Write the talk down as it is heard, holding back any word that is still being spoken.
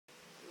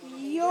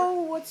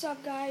what's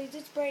up, guys?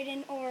 It's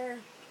Brayden, or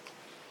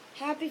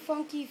Happy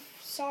Funky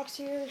Socks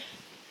here.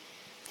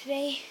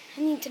 Tonight,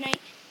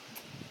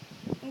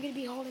 I'm gonna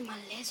be holding my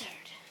lizard.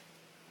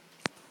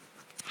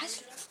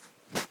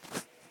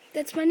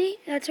 That's my name?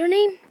 That's her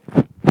name?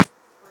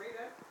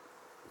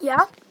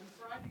 Yeah?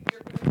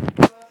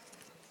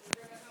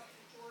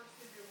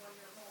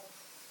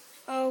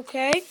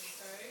 Okay.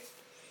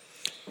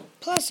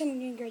 Plus,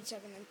 I'm in grade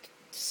 7.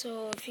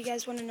 So, if you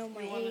guys want to know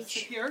my age.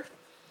 Sit here?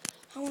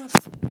 I want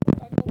to.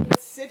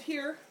 Sit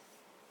here.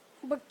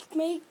 But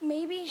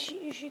maybe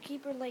you should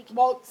keep her like.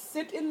 Well,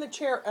 sit in the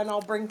chair and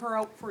I'll bring her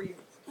out for you.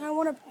 I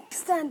want to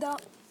stand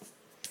up.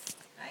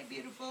 Hi,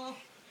 beautiful.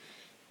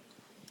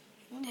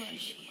 There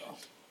she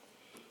is.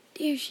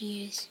 There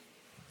she is.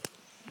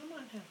 Come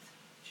on, Hens.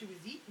 She was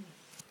eating.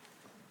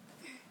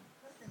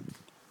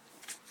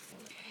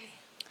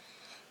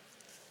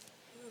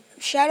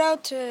 Shout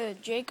out to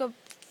Jacob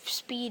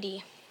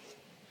Speedy.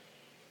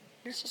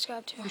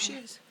 Subscribe to her. There she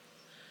is.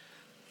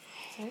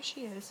 There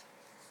she is.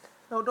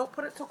 No, don't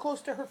put it so close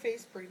to her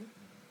face, Brayden.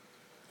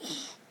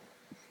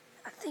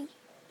 I think.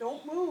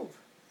 Don't move.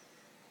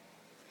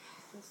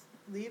 Just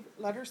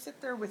let her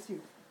sit there with you.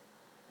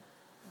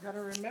 You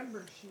gotta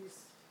remember,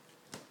 she's...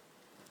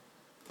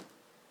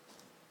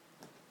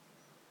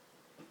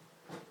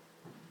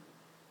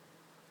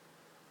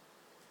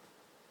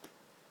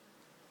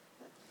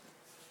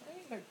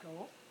 There you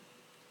go.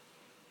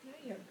 There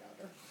you got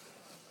her.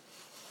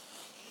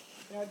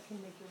 Dad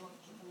can make your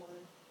lunch in the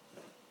morning.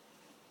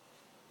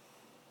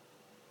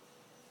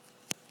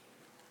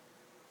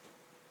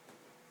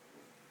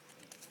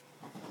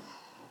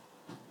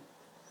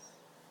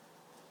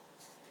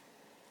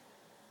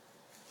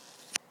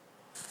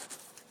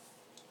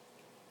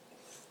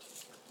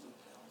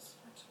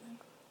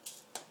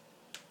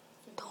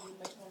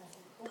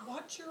 Don't.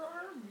 Watch your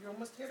arm. You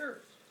almost hit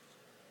her.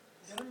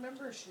 You gotta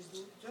remember, she's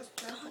just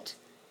gentle. Don't.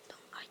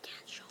 I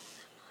can't show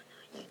them on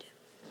YouTube.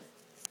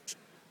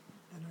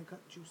 And I got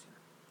juicer.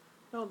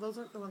 No, those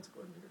aren't the ones that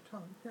go into your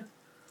tongue. Here.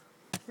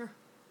 Here.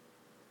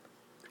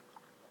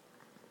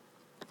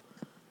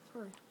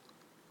 Sorry.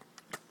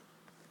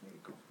 There you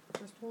go.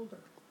 Just hold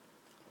her.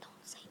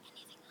 Don't say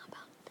anything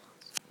about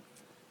pills.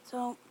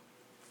 So.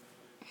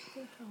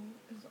 The towel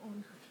is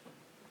on her.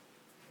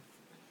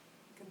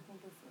 You can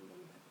hold her for a little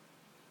bit.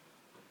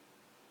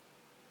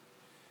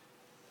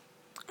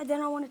 And then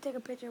I want to take a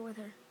picture with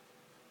her.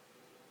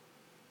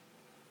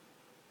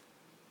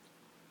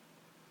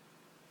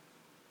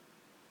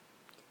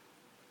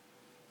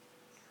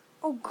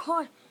 Oh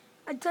God,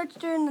 I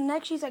touched her in the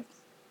neck. She's like,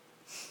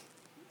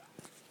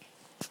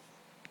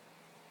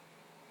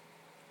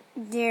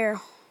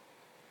 there.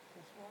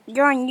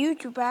 You're on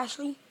YouTube,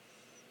 Ashley.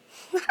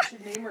 You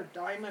should name her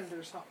Diamond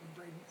or something,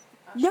 Brayden.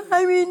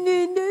 Diamond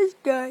in the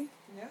sky.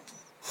 Yeah.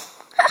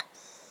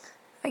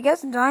 I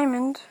guess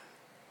Diamond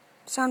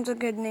sounds a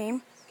good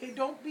name. Okay,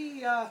 don't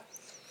be,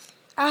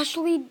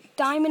 Ashley,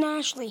 Diamond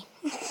Ashley.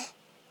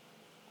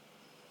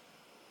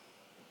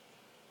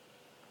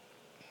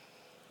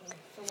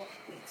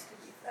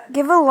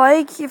 Give a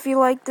like if you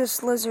like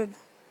this lizard.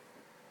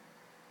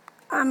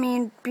 I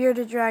mean,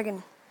 bearded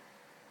dragon.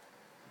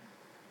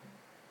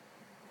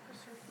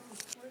 Where's your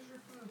food? Where's your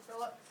food?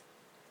 Fill up.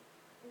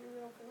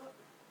 Fill up.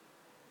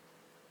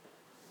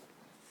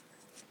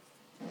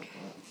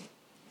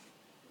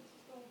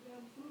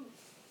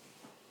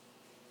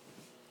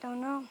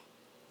 Don't know.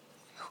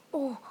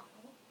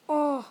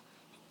 Oh.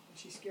 Did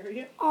she scare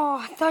you? Oh,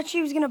 I thought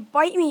she was gonna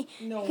bite me.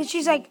 No. Because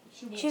she's she like,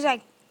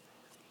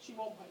 She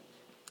won't bite.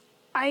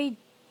 I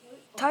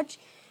touch.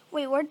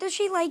 Wait, where does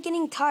she like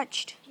getting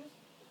touched?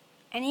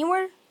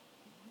 Anywhere?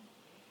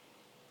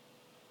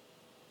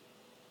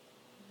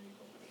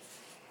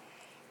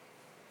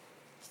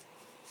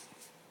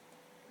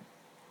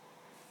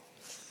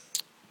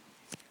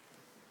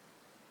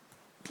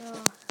 She's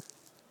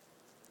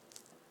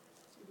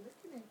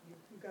looking at you.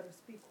 You gotta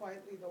speak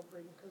quietly though,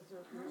 Brayden, because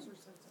their ears are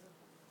sensitive.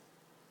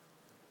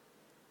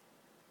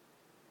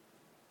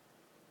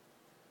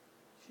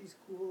 She's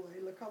cool, eh?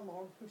 Look how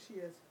long she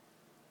is.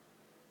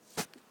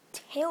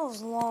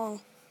 Tail's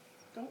long.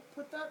 Don't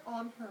put that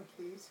on her,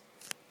 please.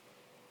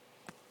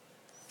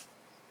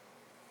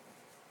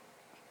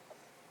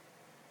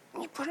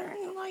 You put her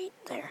in the light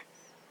there.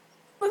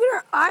 Look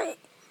at her eye.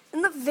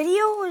 In the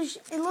video,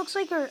 it looks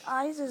like her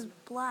eyes is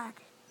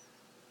black.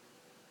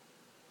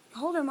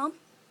 Hold her, Mom.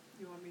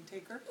 You want me to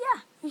take her?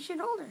 Yeah, you should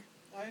hold her.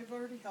 I've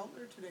already held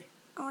her today.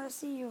 I want to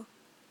see you.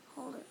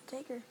 Hold her.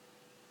 Take her.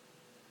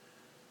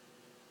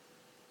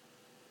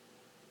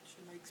 She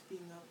likes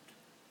being out.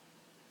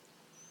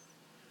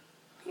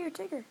 Here,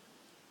 take her.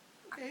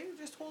 Okay,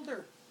 just hold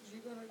her.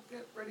 You're gonna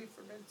get ready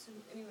for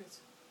medicine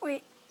anyways.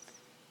 Wait.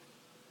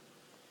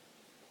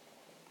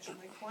 She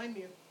might climb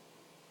you.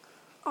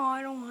 Oh,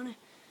 I don't want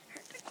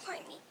her to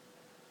climb me.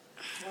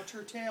 Watch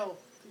her tail,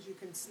 because you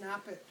can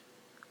snap it.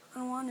 I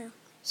don't want to.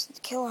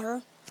 Just kill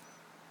her.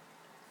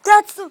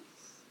 That's the...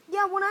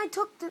 Yeah, when I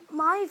took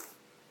my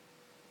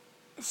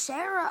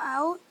Sarah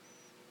out,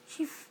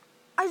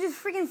 I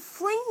just freaking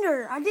flinged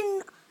her.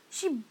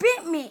 She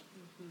bit me.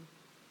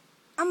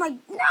 I'm like,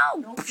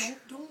 no. No,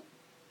 don't.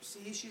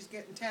 See, she's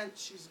getting tense.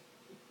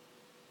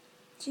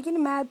 She's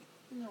getting mad.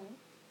 No.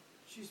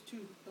 She's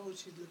too. Oh,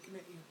 she's looking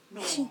at you.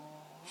 No.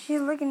 She's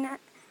looking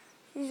at.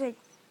 She's like,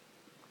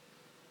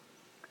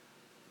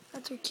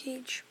 that's her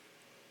cage.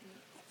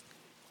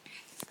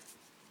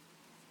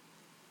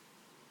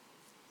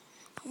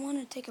 I want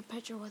to take a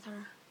picture with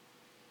her.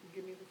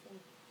 Give me the phone.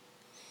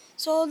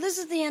 So this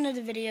is the end of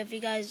the video. If you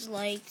guys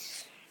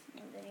liked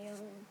the video,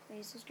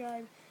 please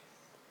subscribe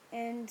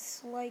and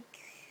like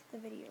the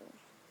video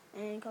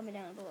and comment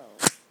down below.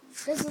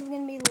 This is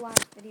gonna be the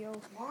last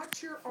video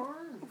Watch your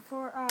arm.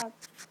 for Oh,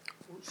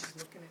 she's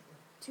looking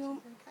at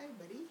you. Okay,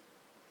 buddy.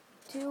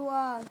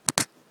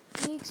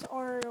 2 weeks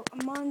or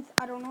a month.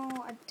 I don't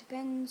know. It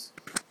depends.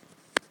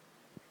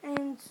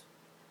 And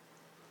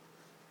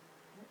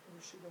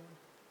Where's she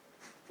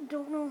going?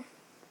 don't know.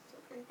 It's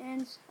okay.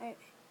 And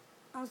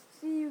I'll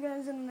see you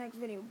guys in the next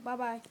video. Bye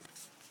bye.